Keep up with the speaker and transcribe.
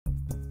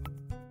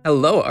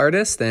Hello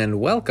artists and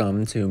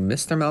welcome to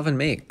Mr. Melvin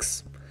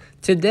Makes.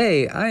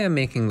 Today I am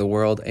making the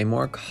world a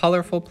more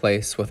colorful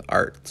place with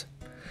art.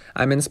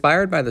 I'm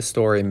inspired by the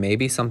story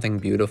Maybe Something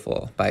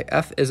Beautiful by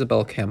F.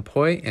 Isabel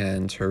Campoy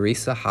and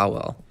Teresa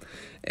Howell.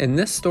 In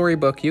this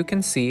storybook you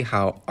can see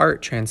how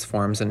art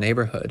transforms a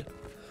neighborhood.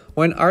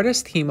 When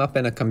artists team up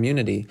in a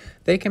community,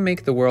 they can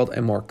make the world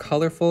a more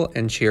colorful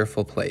and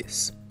cheerful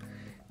place.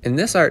 In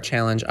this art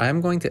challenge, I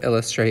am going to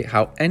illustrate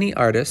how any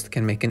artist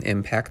can make an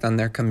impact on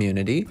their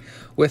community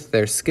with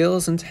their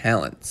skills and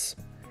talents.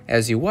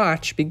 As you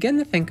watch, begin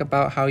to think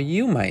about how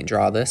you might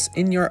draw this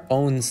in your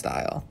own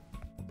style.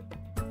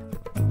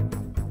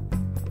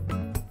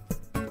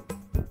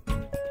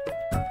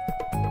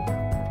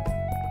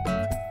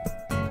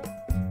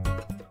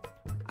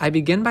 I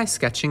begin by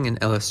sketching an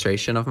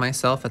illustration of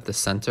myself at the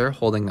center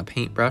holding a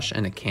paintbrush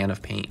and a can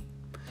of paint.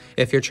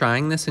 If you're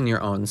trying this in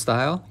your own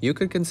style, you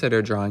could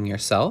consider drawing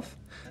yourself,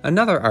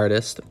 another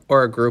artist,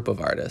 or a group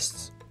of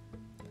artists.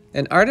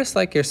 An artist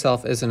like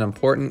yourself is an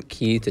important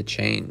key to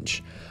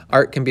change.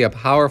 Art can be a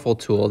powerful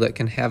tool that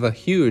can have a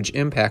huge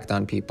impact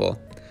on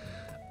people.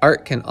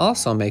 Art can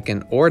also make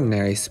an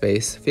ordinary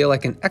space feel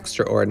like an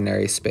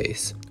extraordinary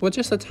space with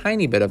just a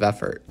tiny bit of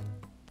effort.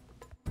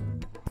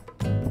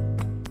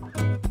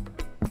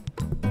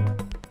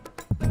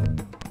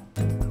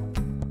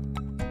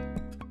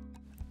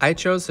 I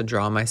chose to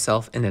draw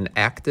myself in an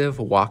active,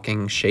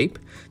 walking shape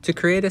to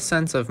create a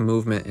sense of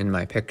movement in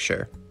my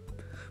picture.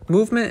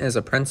 Movement is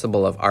a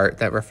principle of art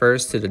that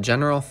refers to the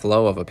general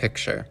flow of a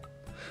picture.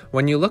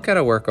 When you look at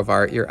a work of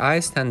art, your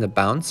eyes tend to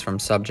bounce from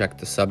subject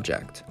to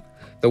subject.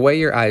 The way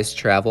your eyes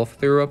travel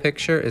through a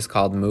picture is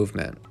called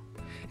movement.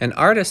 An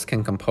artist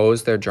can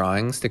compose their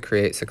drawings to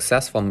create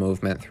successful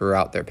movement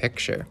throughout their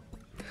picture.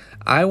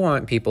 I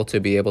want people to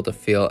be able to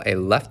feel a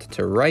left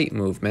to right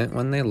movement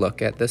when they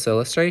look at this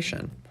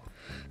illustration.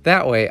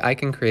 That way, I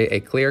can create a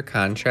clear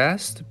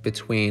contrast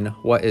between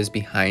what is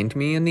behind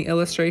me in the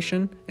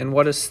illustration and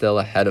what is still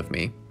ahead of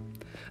me.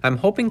 I'm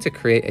hoping to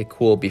create a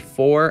cool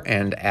before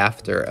and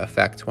after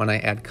effect when I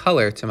add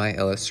color to my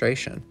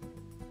illustration.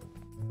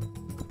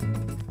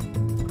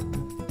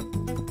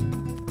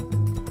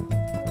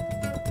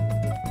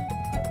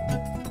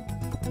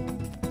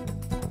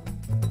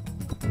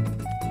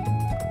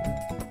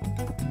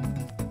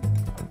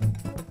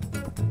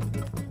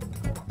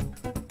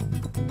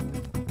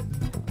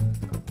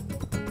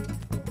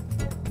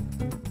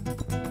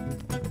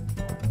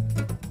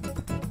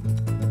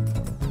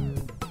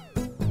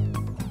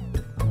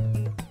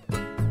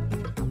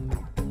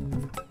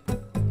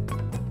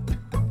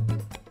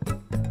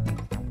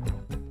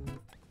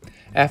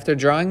 After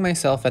drawing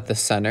myself at the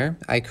center,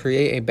 I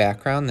create a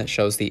background that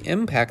shows the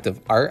impact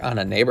of art on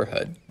a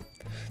neighborhood.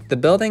 The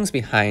buildings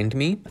behind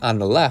me, on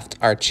the left,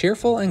 are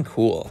cheerful and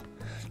cool.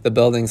 The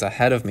buildings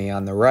ahead of me,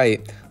 on the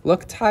right,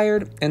 look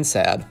tired and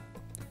sad.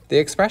 The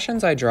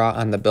expressions I draw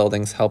on the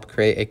buildings help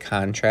create a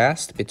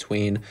contrast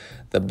between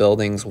the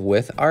buildings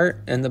with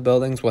art and the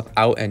buildings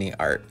without any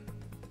art.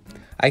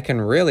 I can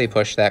really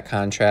push that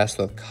contrast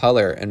with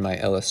color in my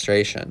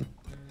illustration.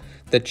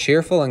 The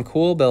cheerful and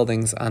cool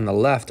buildings on the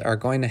left are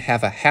going to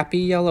have a happy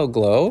yellow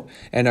glow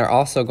and are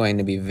also going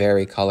to be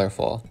very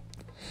colorful.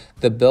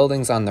 The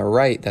buildings on the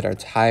right that are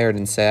tired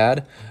and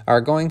sad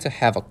are going to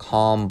have a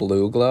calm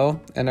blue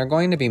glow and are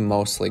going to be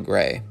mostly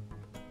gray.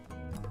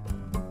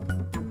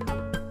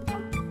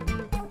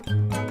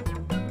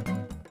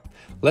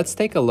 Let's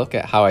take a look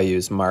at how I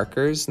use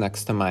markers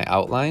next to my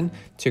outline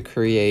to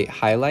create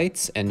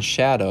highlights and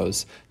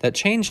shadows that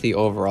change the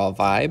overall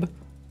vibe,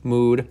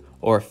 mood,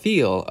 or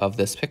feel of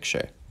this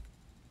picture.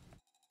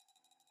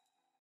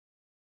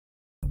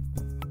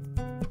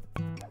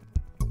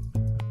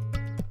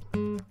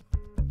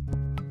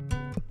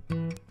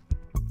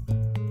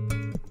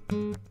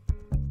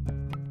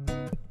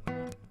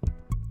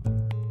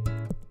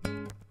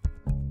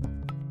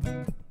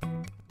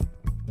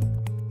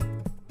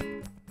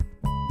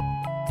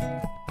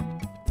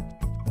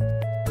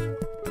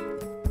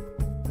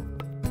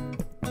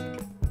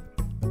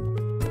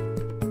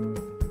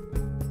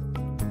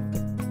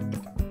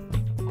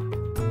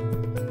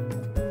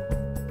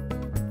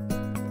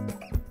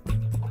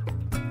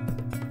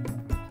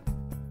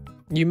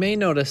 You may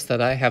notice that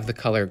I have the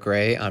color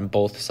gray on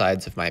both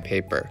sides of my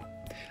paper.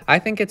 I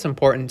think it's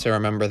important to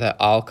remember that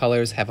all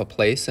colors have a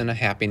place in a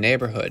happy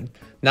neighborhood,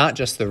 not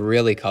just the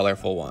really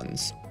colorful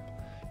ones.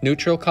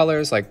 Neutral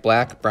colors like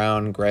black,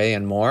 brown, gray,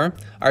 and more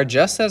are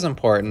just as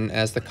important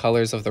as the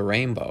colors of the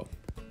rainbow.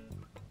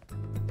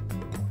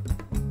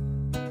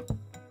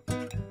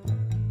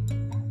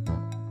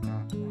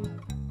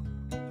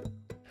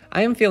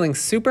 I am feeling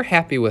super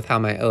happy with how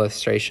my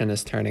illustration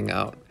is turning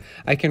out.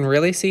 I can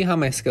really see how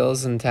my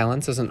skills and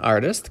talents as an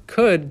artist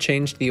could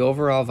change the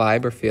overall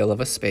vibe or feel of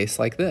a space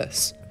like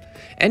this.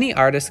 Any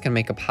artist can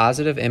make a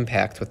positive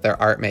impact with their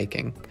art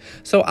making,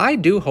 so I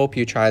do hope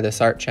you try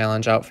this art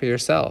challenge out for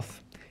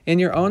yourself. In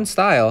your own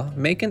style,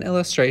 make an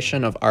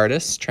illustration of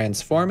artists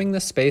transforming the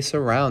space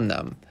around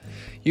them.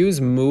 Use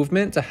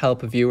movement to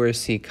help viewers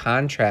see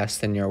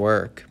contrast in your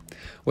work.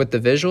 With the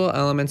visual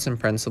elements and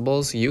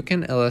principles, you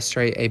can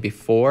illustrate a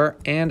before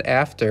and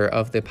after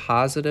of the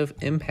positive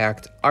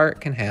impact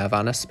art can have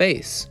on a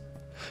space.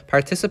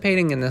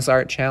 Participating in this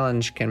art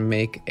challenge can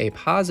make a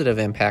positive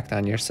impact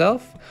on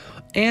yourself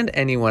and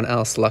anyone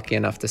else lucky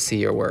enough to see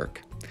your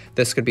work.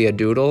 This could be a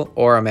doodle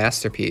or a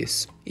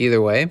masterpiece.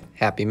 Either way,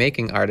 happy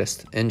making,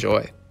 artist.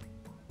 Enjoy.